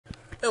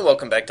And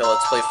welcome back to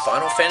Let's Play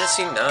Final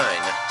Fantasy IX.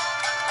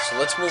 So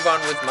let's move on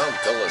with Mount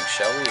Gulug,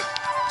 shall we? Is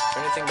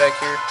there anything back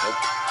here? Nope.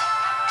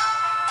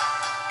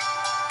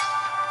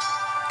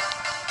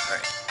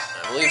 Alright,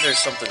 I believe there's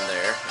something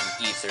there,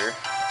 an ether.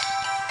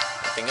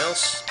 Anything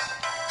else?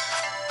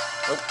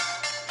 Nope.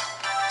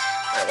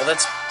 Alright, well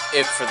that's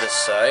it for this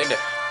side.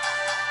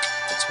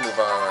 Let's move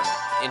on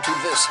into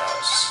this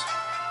house.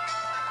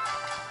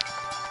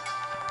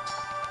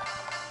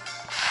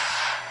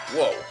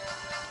 Whoa.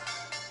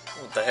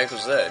 What the heck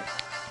was that?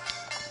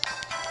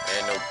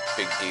 And no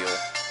big deal.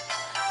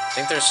 I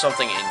think there's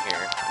something in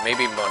here.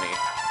 Maybe money.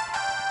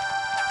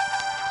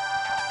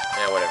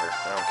 Yeah, whatever.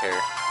 I don't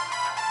care.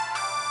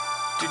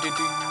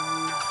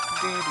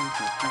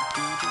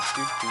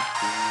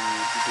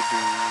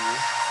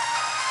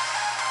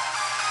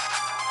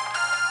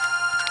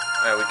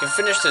 Alright, we can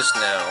finish this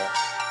now.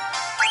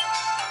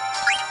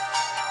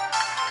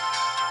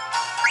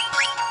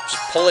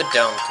 Just pull it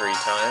down 3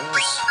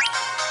 times.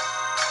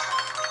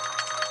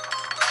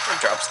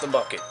 Drops the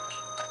bucket.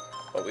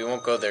 But we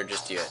won't go there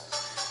just yet.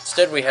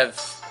 Instead, we have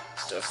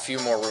a few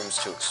more rooms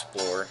to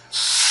explore.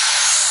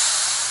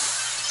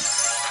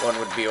 One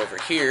would be over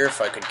here,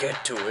 if I could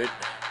get to it.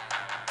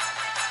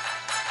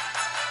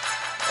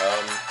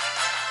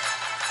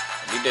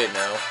 We did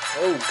now.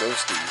 Oh,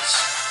 ghosties.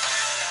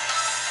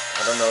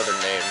 I don't know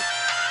their name.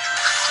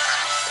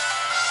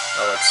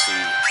 Oh, let's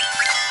see.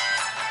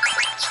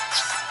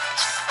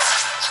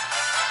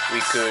 We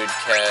could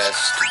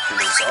cast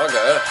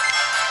Blizzaga.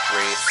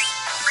 Wraith.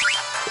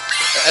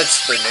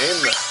 That's the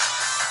name.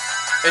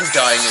 And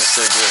dying is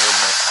the game.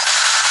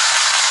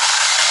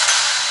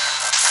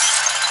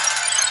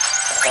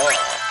 Oh,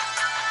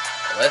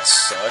 well, that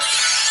sucks.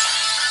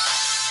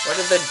 Why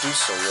did that do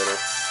so little?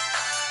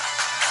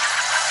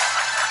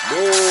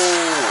 No!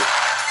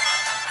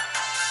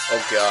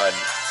 Oh god.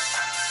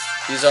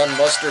 He's on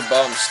mustard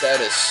bomb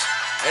status.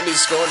 And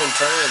he's going in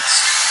trance.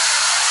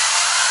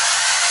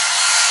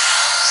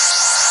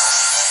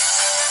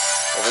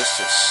 Well, this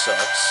just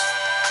sucks.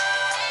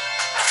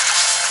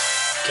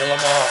 Kill him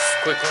off,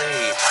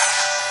 quickly!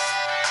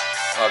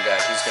 Oh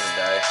god, he's gonna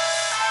die.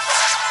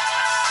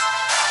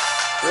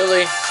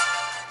 Really?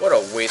 What a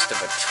waste of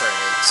a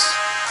trance.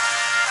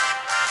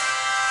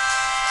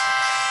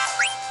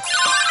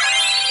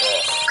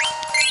 Oh,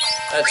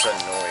 that's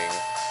annoying.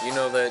 You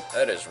know that?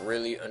 That is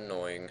really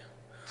annoying.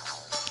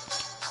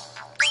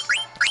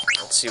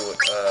 Let's see what,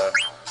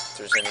 if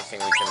there's anything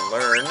we can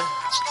learn.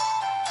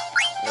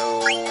 No.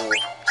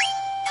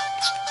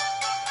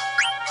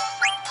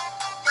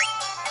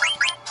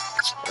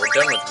 We're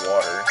done with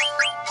water.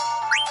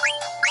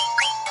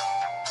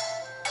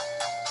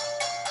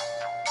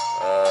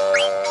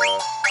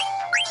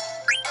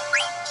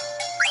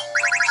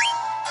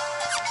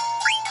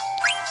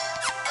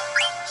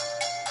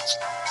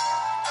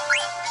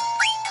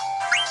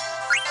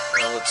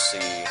 Well, let's see.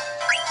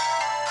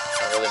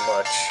 Not really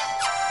much.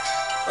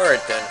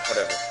 Alright then,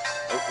 whatever.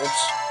 Oh,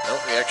 whoops.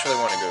 Nope, we actually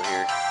want to go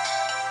here.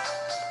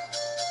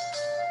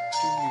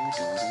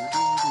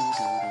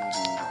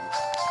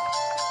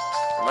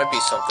 There might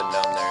be something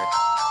down there.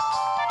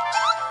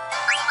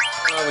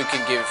 Well, we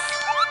can give...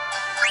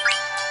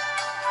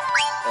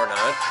 Or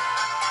not.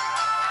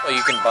 Well,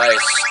 you can buy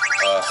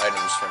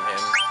items from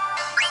him.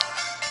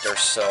 Or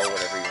sell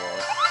whatever you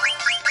want.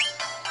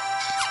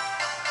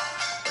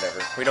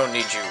 Whatever. We don't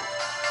need you.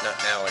 Not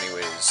now,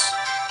 anyways.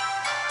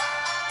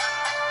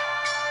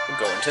 We'll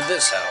go into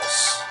this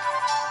house.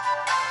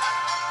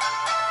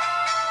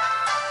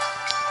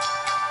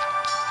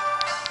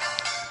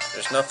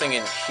 There's nothing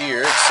in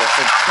here except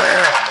for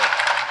BAM!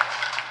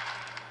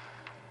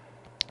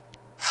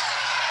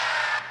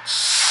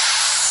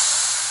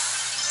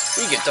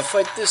 We get to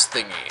fight this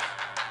thingy.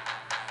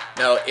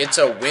 Now, it's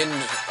a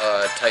wind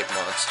type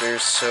monster,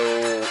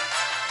 so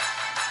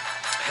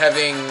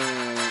having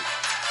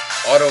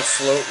auto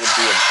float would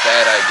be a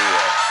bad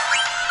idea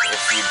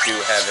if you do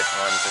have it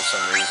on for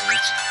some reason.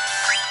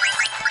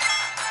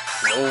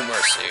 No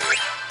mercy.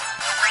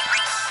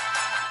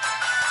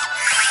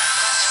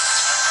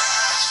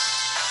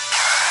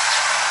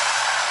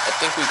 I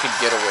think we could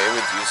get away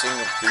with using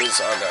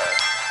Blizzaga.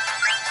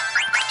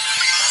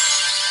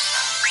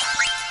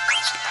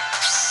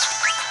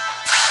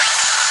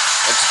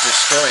 It's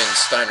destroying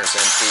Steiner's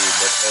MP,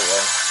 but oh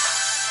well.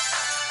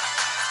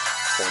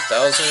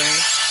 4,000.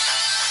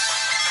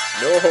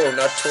 No,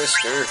 not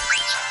Twister.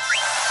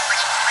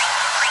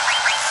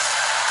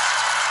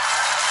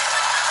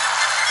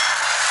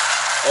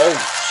 Oh,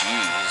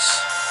 jeez.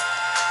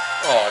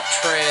 Oh,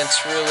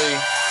 trance, really?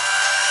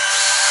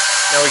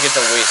 Now we get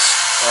to waste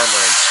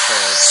armor and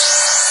trance.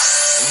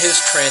 And his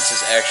trance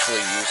is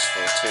actually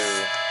useful, too.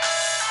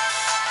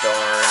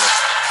 Darn.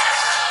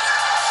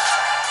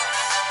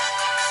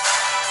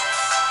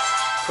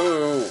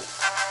 Pooh.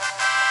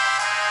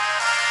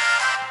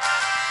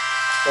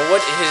 Well,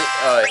 what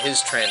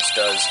his trance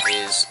does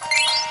is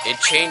it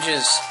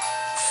changes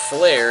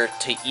flare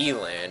to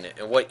Elan,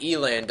 and what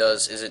Elan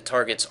does is it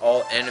targets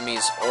all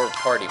enemies or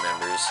party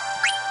members.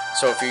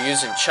 So if you're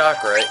using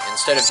chakra,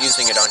 instead of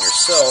using it on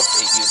yourself,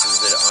 it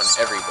uses it on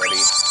every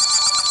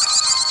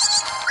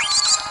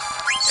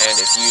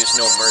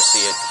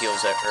see it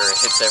heals it, or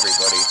hits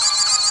everybody.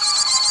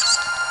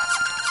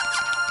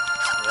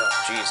 Oh,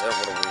 jeez, that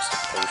what a waste of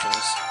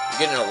potions. You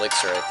get an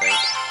elixir, I think.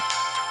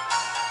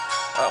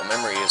 Wow,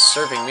 memory is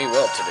serving me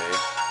well today.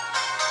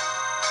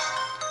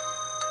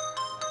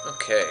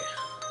 Okay,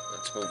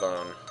 let's move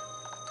on.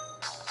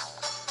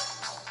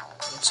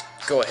 Let's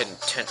go ahead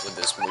and tent with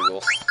this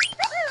Moogle.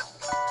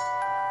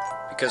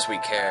 Because we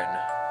can.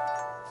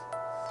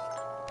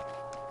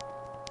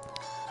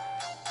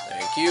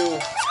 Thank you.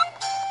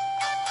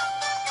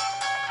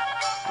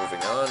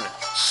 Moving on.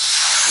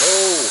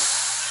 No!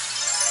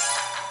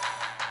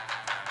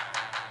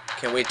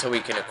 Can't wait till we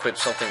can equip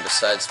something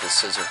besides the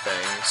scissor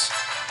fangs.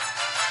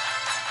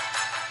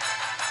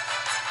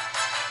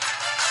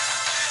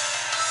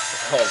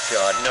 Oh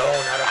god, no,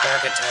 not a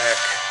back attack.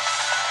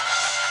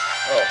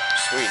 Oh,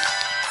 sweet.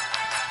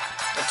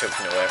 That took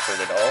no effort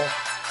at all.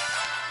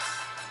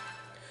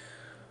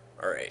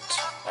 Alright,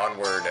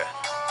 onward.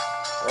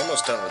 We're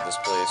almost done with this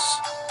place.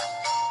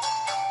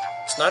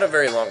 It's not a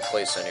very long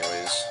place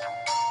anyways.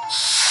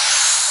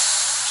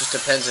 Just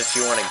depends if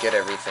you want to get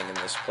everything in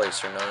this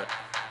place or not.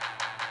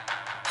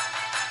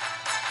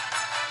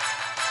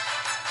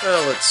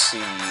 Well, let's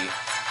see.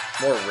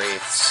 More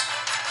wraiths.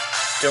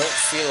 Don't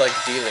feel like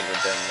dealing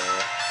with them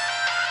though.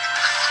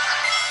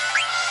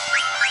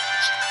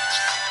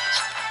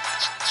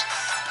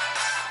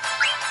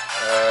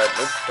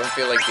 Nope, don't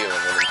feel like dealing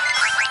with them.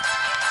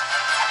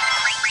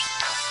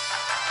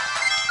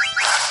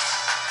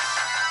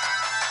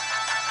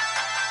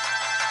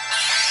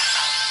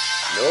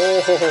 No,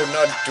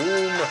 not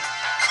Doom! Doom!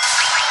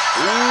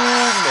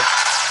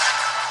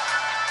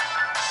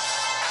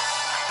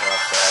 Oh,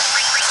 crap.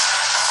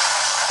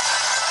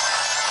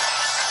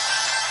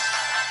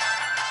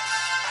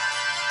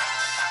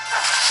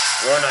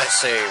 Run, I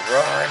say,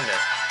 run!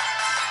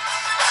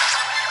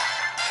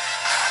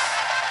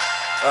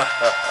 Ha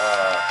ha ha.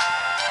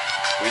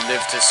 We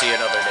live to see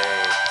another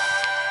day.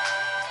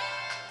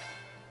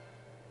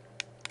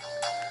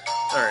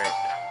 Alright,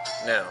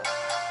 now.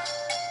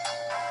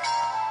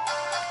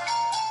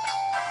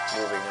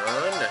 Moving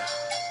on.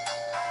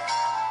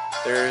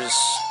 There's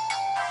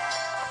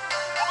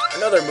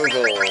another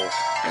Moogle.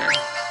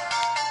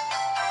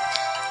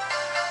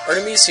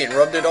 Artemisian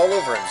rubbed it all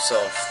over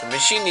himself. The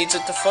machine needs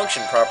it to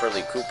function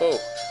properly, Kupo.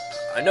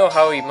 I know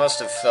how he must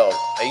have felt.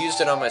 I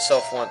used it on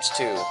myself once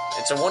too.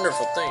 It's a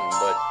wonderful thing,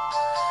 but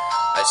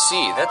I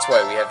see. That's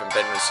why we haven't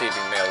been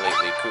receiving mail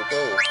lately,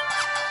 Kupo.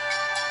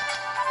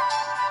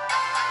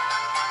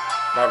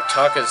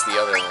 Mogtaka's the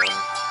other one.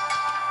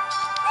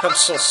 I'm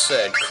so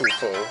sad,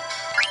 Kupo.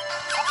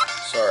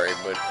 Sorry,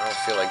 but I don't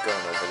feel like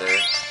going over there.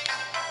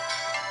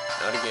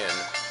 Not again.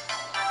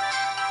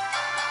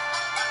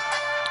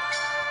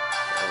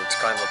 Now let's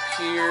climb up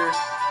here.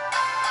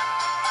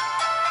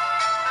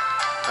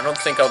 I don't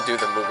think I'll do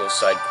the Moogle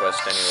side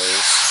quest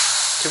anyways.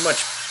 Too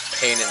much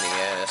pain in the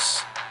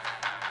ass.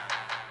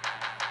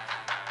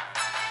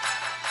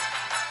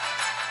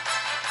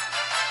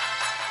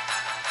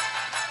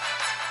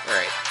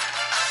 Alright.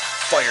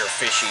 Fire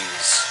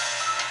fishies.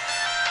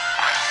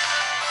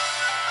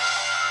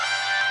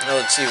 Now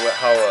let's see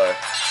how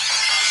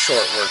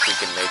short work we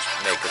can make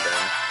of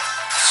them.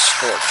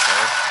 Scorch,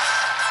 huh?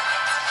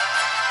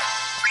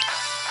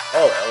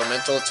 All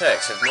elemental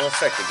attacks have no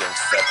effect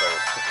against Feppo.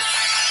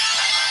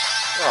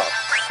 Oh,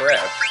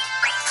 crap.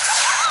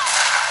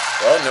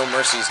 Well, no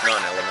mercy's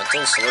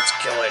non-elemental, so let's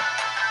kill it.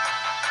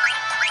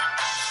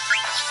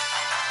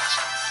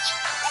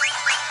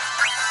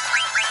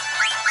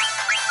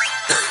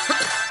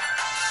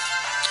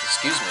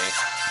 Excuse me.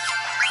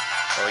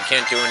 Well, we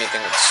can't do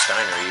anything with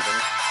Steiner, even.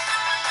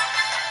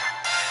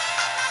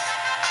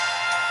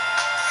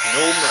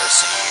 No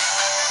mercy.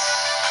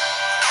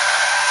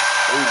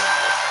 Ooh.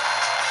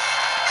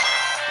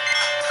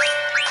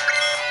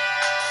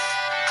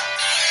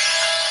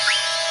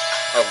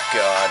 Oh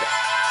god.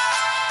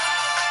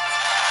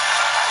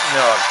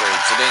 No,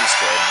 great, Zidane's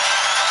dead.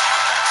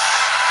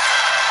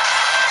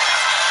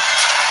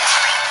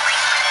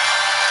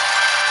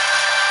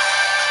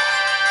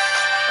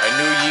 I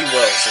knew ye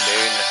well,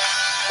 Zidane.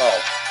 Oh,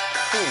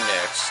 who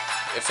next?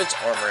 If it's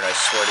armored, I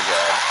swear to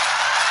god.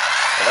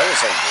 Well, that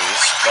was a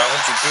waste. Why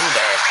would you do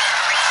that?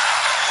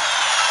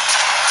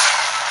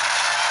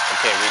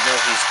 Okay, we know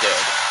he's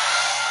dead.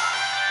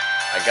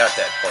 I got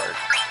that part.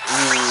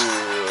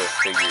 Ooh,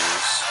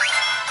 figures.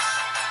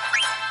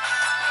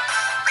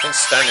 I think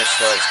Steiner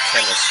still has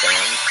Chemist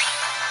on.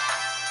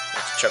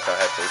 Let's chuck a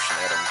high potion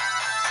at him.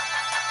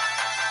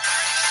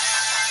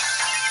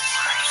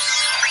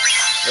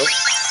 Nope.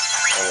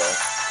 Oh well.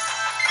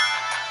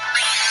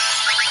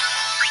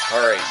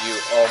 Alright, you.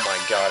 Oh my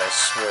god, I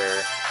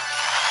swear.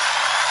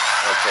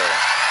 Okay.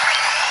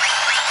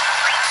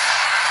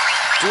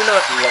 Do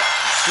not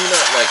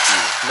like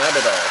you. Not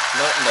at all.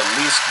 Not in the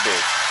least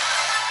bit.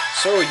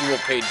 So you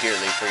will pay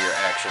dearly for your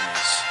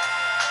actions.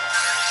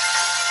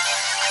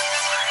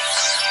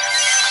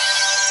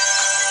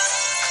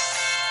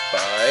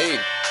 By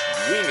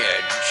Wing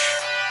Edge.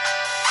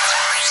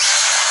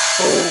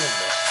 Boom!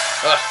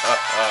 Ha ha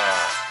ha.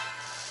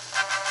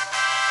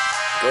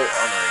 Go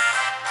armor.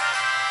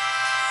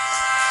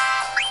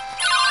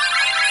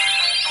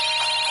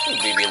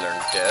 BB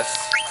learned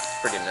death.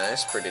 Pretty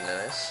nice, pretty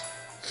nice.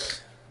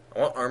 I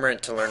want armor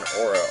to learn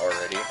aura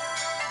already.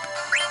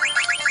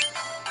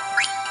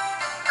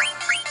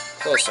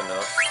 Close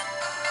enough.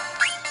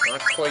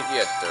 Not quite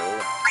yet,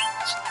 though.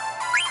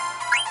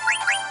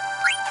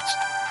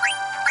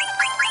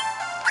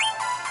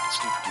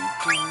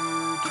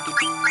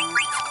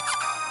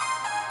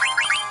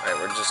 Alright,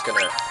 we're just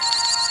gonna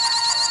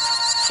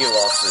heal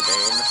off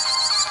Zidane.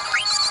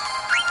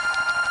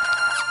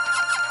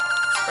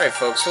 Alright,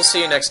 folks, we'll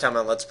see you next time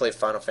on Let's Play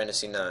Final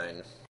Fantasy IX.